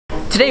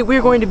Today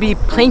we're going to be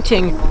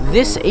painting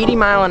this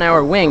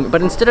 80-mile-an-hour wing,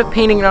 but instead of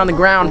painting it on the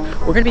ground,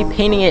 we're going to be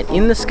painting it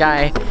in the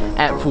sky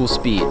at full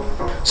speed.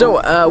 So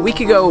a week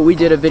ago we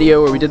did a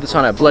video where we did this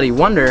on a Bloody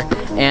Wonder,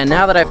 and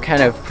now that I've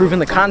kind of proven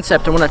the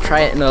concept, I want to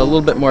try it in a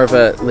little bit more of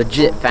a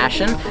legit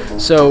fashion.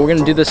 So we're going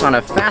to do this on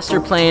a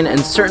faster plane, and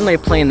certainly a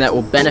plane that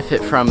will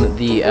benefit from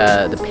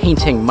the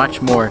painting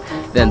much more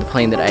than the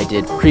plane that I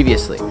did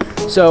previously.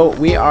 So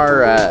we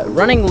are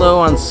running low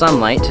on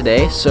sunlight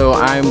today, so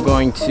I'm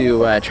going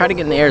to try to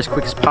get in the air as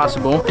quick as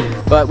possible,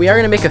 but we are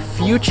going to make a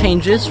few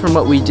changes from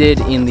what we did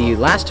in the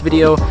last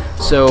video.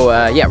 So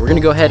yeah, we're going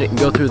to go ahead and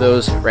go through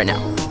those right now.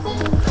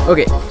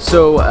 Okay,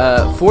 so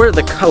for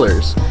the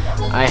colors,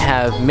 I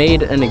have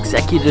made an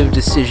executive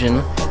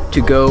decision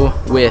to go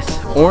with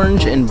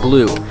orange and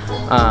blue.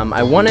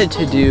 I wanted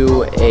to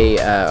do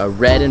a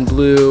red and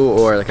blue,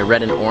 or like a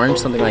red and orange,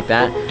 something like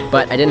that,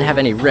 but I didn't have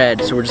any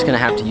red, so we're just gonna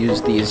have to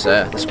use these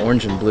this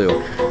orange and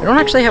blue. I don't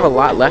actually have a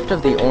lot left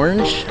of the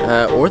orange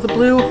or the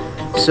blue,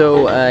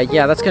 so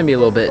yeah, that's gonna be a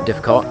little bit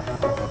difficult.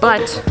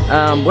 But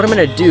what I'm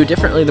going to do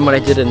differently than what I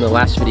did in the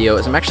last video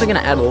is I'm actually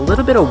going to add a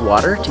little bit of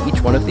water to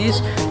each one of these,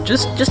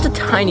 just a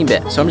tiny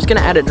bit. So I'm just going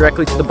to add it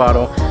directly to the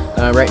bottle.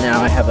 Right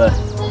now I have a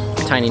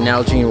tiny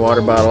Nalgene water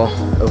bottle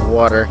of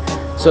water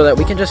so that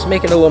we can just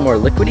make it a little more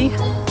liquidy.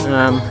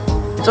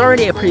 It's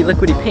already a pretty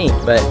liquidy paint,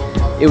 but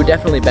it would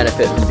definitely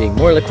benefit from being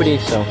more liquidy,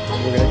 so that's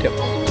what we're going to do.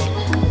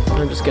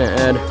 I'm just going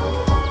to add,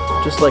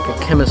 just like a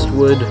chemist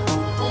would,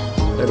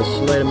 add a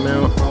slight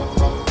amount.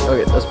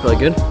 Okay, that's probably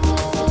good.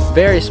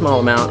 Very small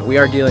amount. We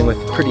are dealing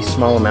with pretty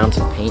small amounts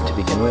of paint to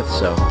begin with,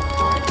 so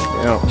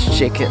now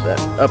shake it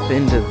up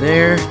into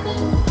there.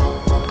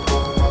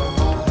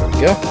 There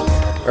we go.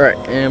 Alright,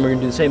 and we're going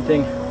to do the same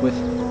thing with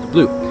the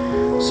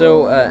blue.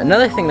 So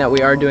another thing that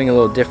we are doing a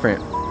little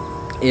different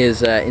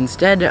is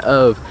instead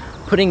of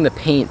putting the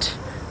paint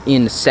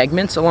in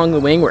segments along the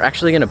wing, we're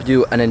actually going to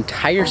do an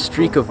entire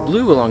streak of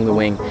blue along the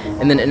wing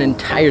and then an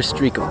entire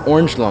streak of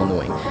orange along the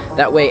wing.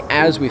 That way,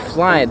 as we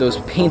fly, those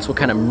paints will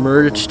kind of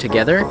merge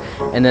together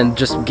and then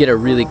just get a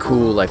really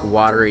cool, like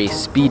watery,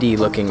 speedy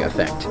looking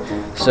effect.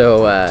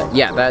 So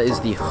yeah, that is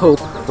the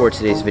hope for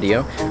today's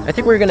video. I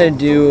think we're going to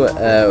do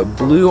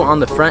blue on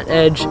the front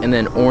edge and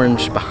then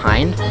orange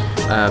behind,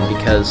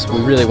 because we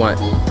really want,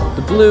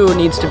 the blue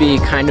needs to be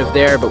kind of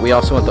there, but we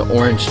also want the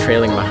orange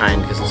trailing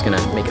behind because it's going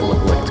to make it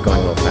look like it's going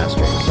a little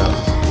faster. So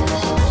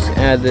just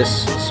add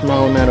this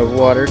small amount of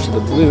water to the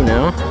blue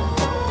now.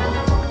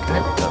 Okay,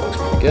 that looks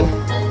pretty good.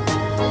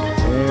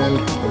 And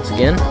once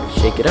again,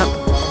 shake it up.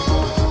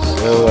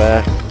 So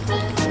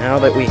now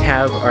that we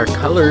have our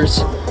colors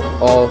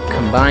all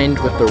combined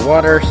with the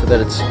water so that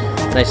it's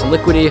nice and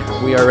liquidy,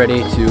 we are ready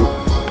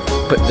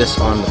to put this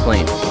on the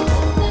plane.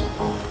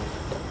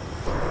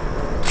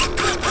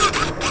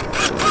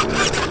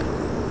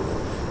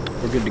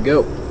 We're good to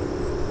go.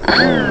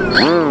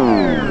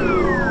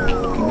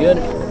 Looking good.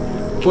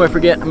 Before I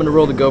forget, I'm gonna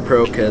roll the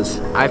GoPro because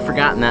I've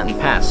forgotten that in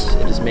the past.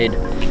 It has made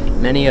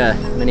many a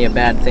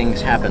bad things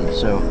happen.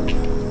 So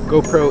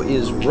GoPro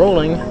is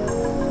rolling.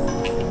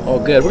 All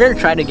good. We're gonna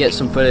try to get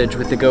some footage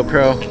with the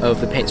GoPro of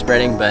the paint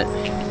spreading, but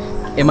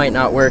it might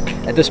not work.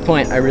 At this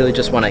point, I really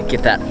just want to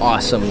get that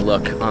awesome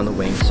look on the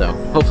wing, so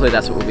hopefully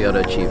that's what we'll be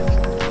able to achieve.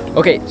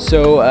 Okay,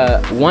 so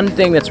one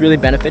thing that's really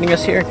benefiting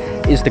us here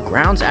is the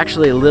ground's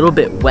actually a little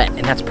bit wet,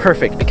 and that's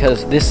perfect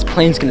because this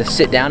plane's gonna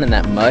sit down in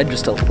that mud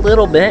just a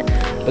little bit,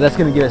 but that's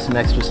gonna give us some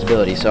extra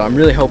stability, so I'm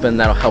really hoping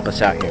that'll help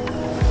us out here.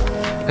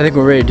 I think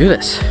we're ready to do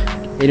this.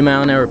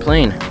 80-mile-an-hour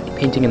plane,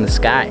 painting in the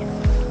sky.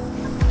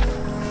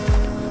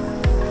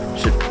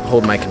 Should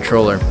hold my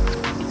controller.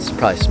 It's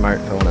probably smart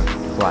if I want to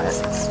fly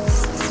it.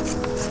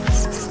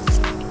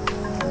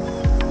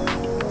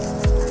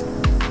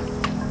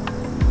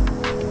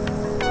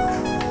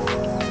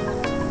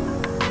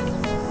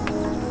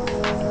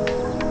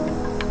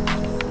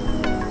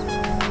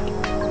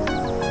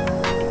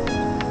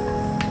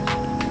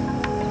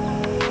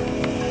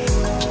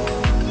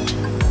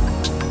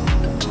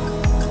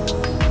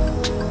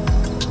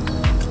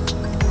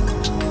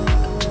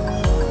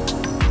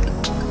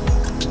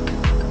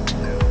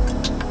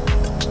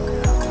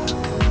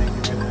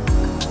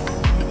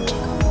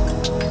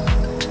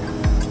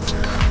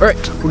 Alright,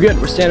 we're good,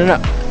 we're standing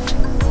up.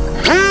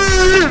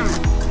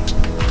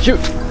 Shoot!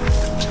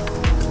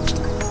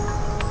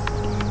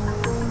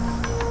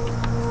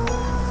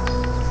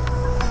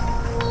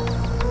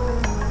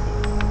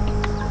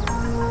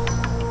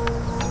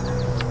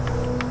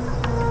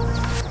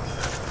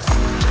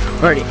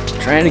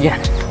 Alrighty, trying it again.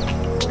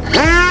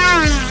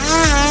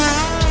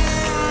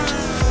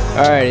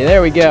 Alrighty,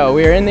 there we go,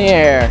 we are in the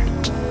air.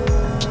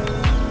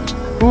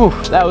 Ooh,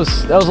 that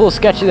was a little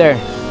sketchy there.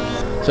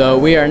 So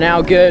we are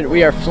now good,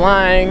 we are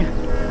flying,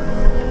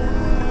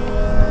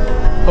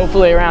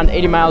 hopefully around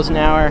 80 miles an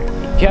hour.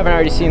 If you haven't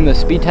already seen the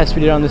speed test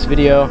we did on this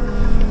video,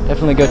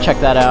 definitely go check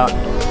that out.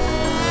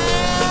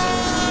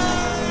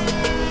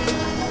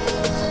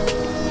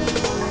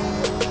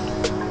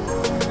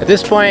 At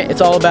this point, it's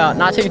all about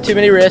not taking too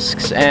many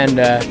risks and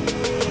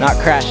not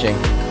crashing.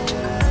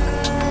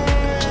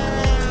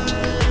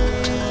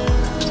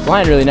 It's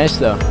flying really nice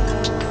though.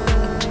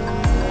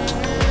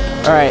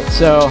 All right,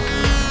 so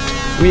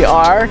we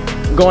are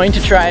going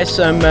to try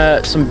some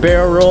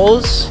barrel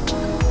rolls,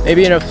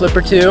 maybe in a flip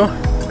or two,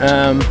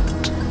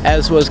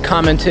 as was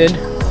commented,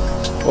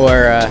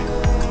 or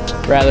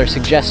rather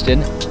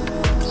suggested.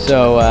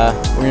 So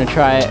we're gonna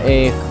try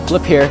a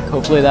flip here.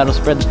 Hopefully that'll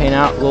spread the paint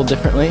out a little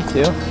differently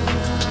too.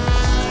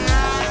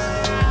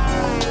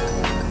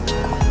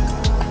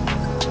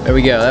 There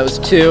we go, that was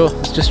 2.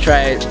 Let's just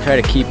try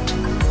to keep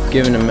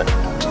giving them.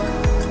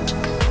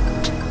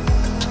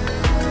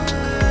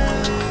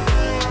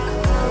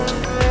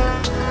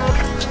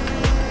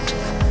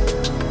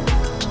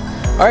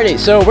 Alrighty,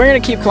 so we're gonna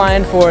keep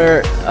flying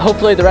for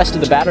hopefully the rest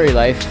of the battery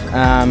life.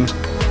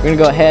 We're gonna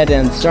go ahead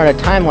and start a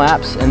time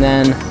lapse and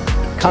then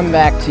come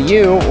back to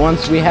you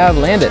once we have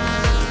landed.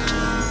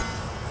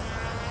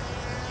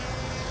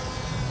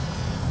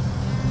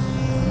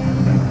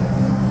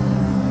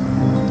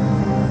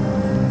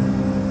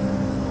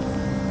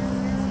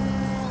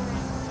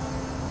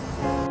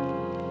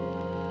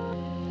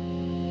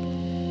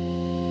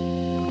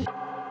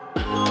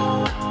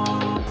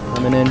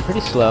 Coming in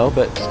pretty slow,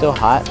 but still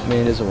hot. I mean,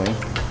 it is a wing.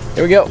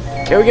 Here we go,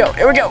 here we go,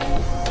 here we go!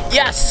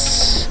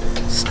 Yes!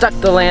 Stuck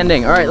the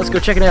landing. All right, let's go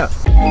check it out.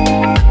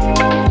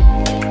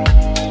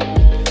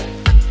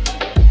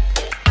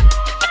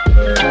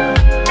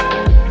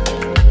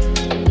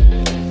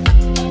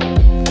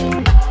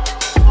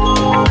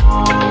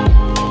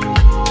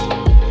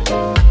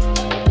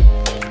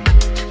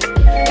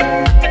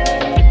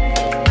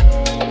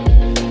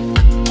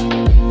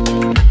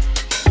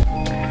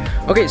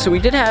 Okay, so we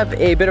did have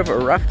a bit of a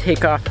rough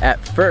takeoff at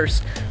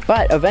first,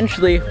 but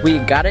eventually we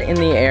got it in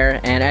the air,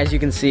 and as you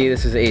can see,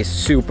 this is a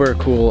super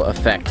cool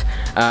effect.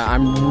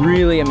 I'm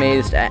really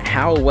amazed at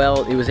how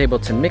well it was able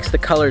to mix the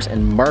colors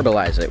and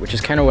marbleize it, which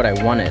is kind of what I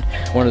wanted.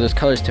 I wanted those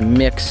colors to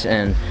mix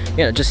and,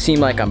 you know, just seem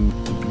like a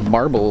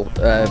marble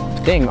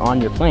thing on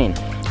your plane.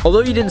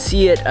 Although you didn't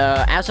see it,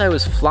 as I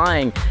was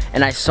flying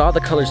and I saw the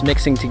colors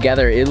mixing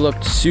together, it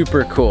looked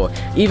super cool.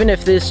 Even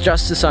if this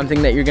just is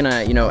something that you're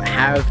gonna, you know,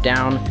 have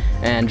down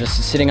and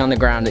just sitting on the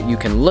ground that you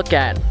can look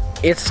at,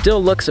 it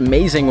still looks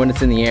amazing when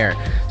it's in the air.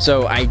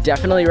 So I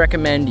definitely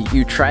recommend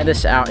you try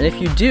this out. And if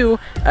you do,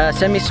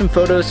 send me some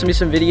photos, send me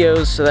some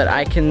videos so that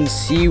I can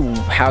see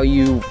how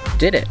you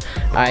did it.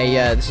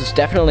 This is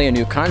definitely a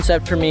new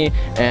concept for me,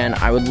 and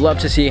I would love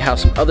to see how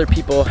some other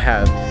people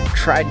have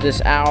tried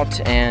this out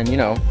and, you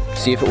know,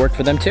 see if it worked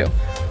for them too.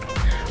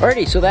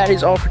 Alrighty, so that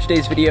is all for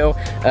today's video.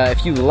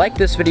 If you like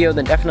this video,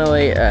 then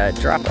definitely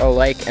drop a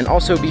like, and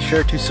also be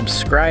sure to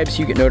subscribe so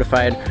you get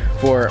notified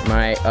for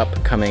my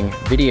upcoming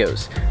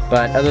videos.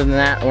 But other than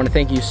that, I want to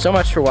thank you so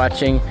much for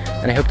watching,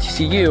 and I hope to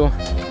see you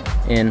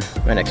in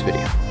my next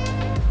video.